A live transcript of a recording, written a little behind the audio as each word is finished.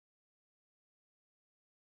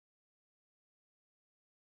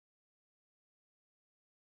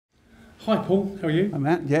Hi Paul, how are you? I'm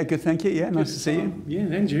Matt. Yeah, good, thank you. Yeah, nice to see you. Yeah,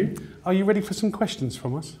 and you. Are you ready for some questions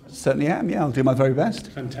from us? Certainly am, yeah, I'll do my very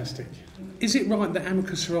best. Fantastic. Is it right that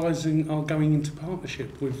Amicus Horizon are going into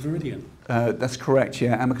partnership with Viridian? That's correct,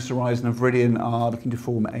 yeah. Amicus Horizon and Viridian are looking to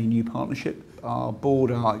form a new partnership. Our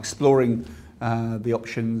board are exploring the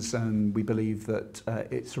options, and we believe that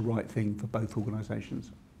it's the right thing for both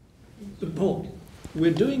organisations. Paul,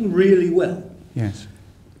 we're doing really well. Yes.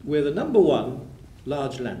 We're the number one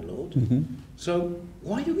large landlord. So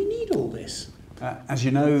why do we need all this? As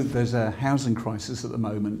you know, there's a housing crisis at the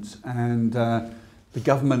moment, and the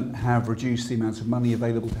government have reduced the amount of money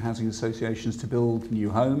available to housing associations to build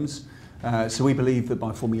new homes. So we believe that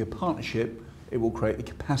by forming a partnership, it will create the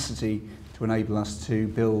capacity to enable us to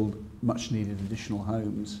build much needed additional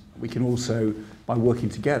homes. We can also, by working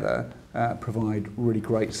together, provide really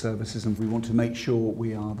great services, and we want to make sure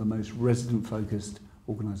we are the most resident focused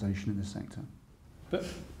organisation in the sector. But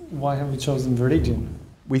why have we chosen Viridian?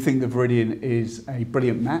 We think that Viridian is a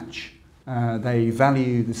brilliant match. They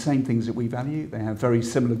value the same things that we value. They have very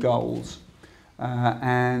similar goals,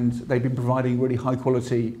 and they've been providing really high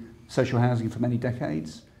quality social housing for many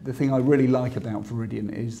decades. The thing I really like about Viridian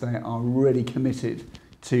is they are really committed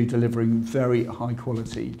to delivering very high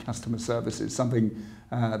quality customer services, something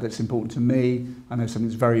that's important to me. I know something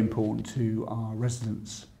that's very important to our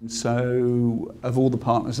residents. So of all the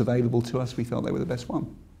partners available to us, we felt they were the best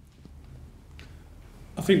one.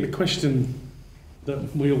 I think the question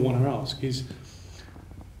that we all want to ask is,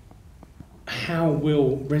 how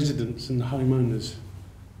will residents and homeowners,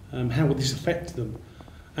 how will this affect them?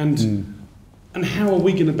 And how are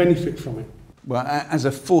we going to benefit from it? Well, as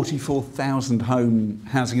a 44,000 home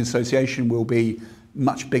housing association, we'll be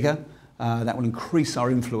much bigger. That will increase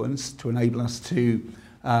our influence to enable us to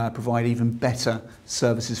provide even better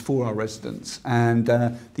services for our residents. And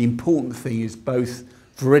the important thing is both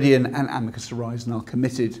Viridian and Amicus Horizon are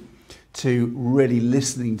committed to really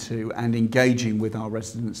listening to and engaging with our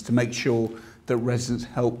residents to make sure that residents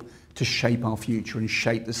help to shape our future and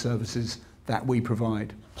shape the services that we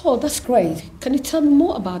provide. Paul, that's great. Can you tell me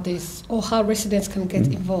more about this, or how residents can get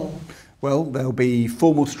involved? Well, there'll be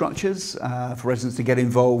formal structures for residents to get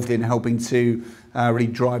involved in helping to really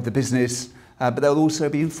drive the business, but there'll also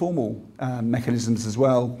be informal mechanisms as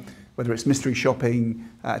well, whether it's mystery shopping,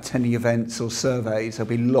 attending events or surveys. There'll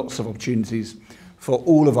be lots of opportunities for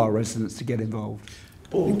all of our residents to get involved.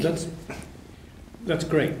 Paul, that's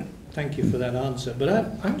great. Thank you for that answer. But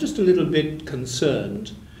I'm just a little bit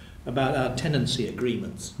concerned about our tenancy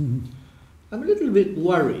agreements. I'm a little bit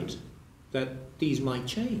worried that these might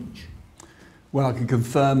change. Well, I can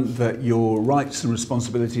confirm that your rights and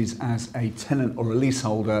responsibilities as a tenant or a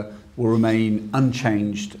leaseholder will remain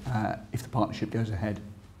unchanged if the partnership goes ahead.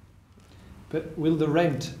 But will the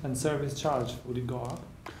rent and service charge, would it go up?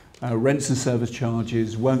 Rents and service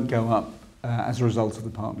charges won't go up as a result of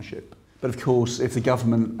the partnership. But of course, if the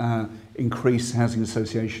government increase housing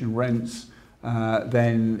association rents,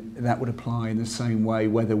 then that would apply in the same way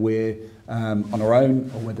whether we're on our own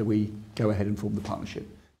or whether we go ahead and form the partnership.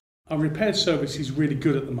 Our repair service is really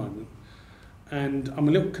good at the moment, and I'm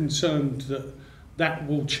a little concerned that that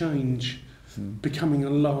will change becoming a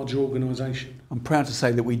large organisation. I'm proud to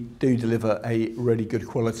say that we do deliver a really good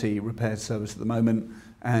quality repair service at the moment,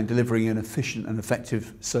 and delivering an efficient and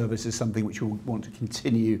effective service is something which we'll want to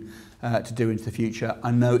continue to do into the future.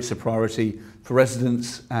 I know it's a priority for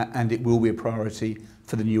residents and it will be a priority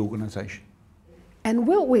for the new organisation. And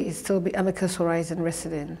will we still be Amicus Horizon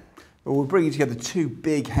resident? Well, we're bringing together two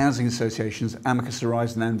big housing associations, Amicus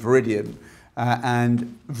Horizon and Viridian.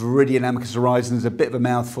 And Viridian Amicus Horizon is a bit of a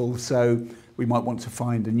mouthful, so we might want to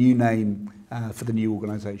find a new name for the new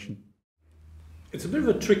organisation. It's a bit of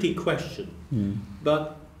a tricky question,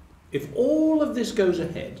 but if all of this goes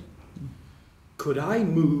ahead, could I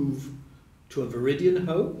move to a Viridian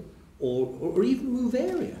home or even move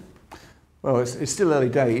area? Well, it's still early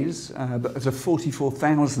days, but as a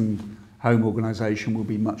 44,000 home organisation, we'll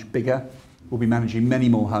be much bigger. We'll be managing many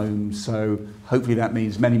more homes, so hopefully that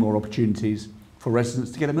means many more opportunities for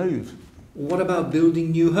residents to get a move. What about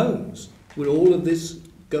building new homes? Will all of this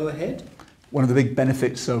go ahead? One of the big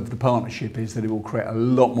benefits of the partnership is that it will create a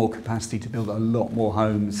lot more capacity to build a lot more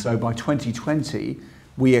homes. So by 2020,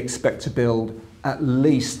 we expect to build at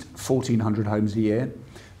least 1,400 homes a year.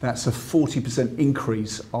 That's a 40%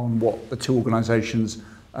 increase on what the two organisations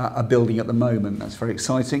are building at the moment. That's very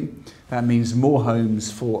exciting. That means more homes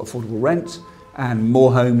for affordable rent and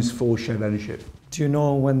more homes for shared ownership. Do you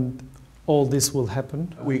know when all this will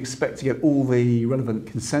happen? We expect to get all the relevant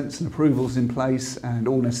consents and approvals in place and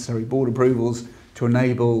all necessary board approvals to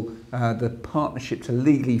enable the partnership to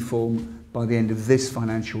legally form by the end of this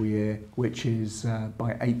financial year, which is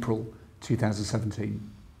by April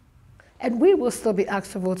 2017. And we will still be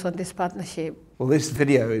asked to vote on this partnership. Well, this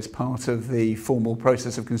video is part of the formal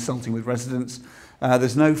process of consulting with residents.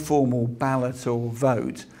 There's no formal ballot or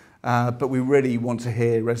vote, but we really want to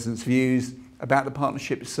hear residents' views about the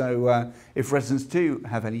partnership. So if residents do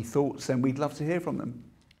have any thoughts, then we'd love to hear from them.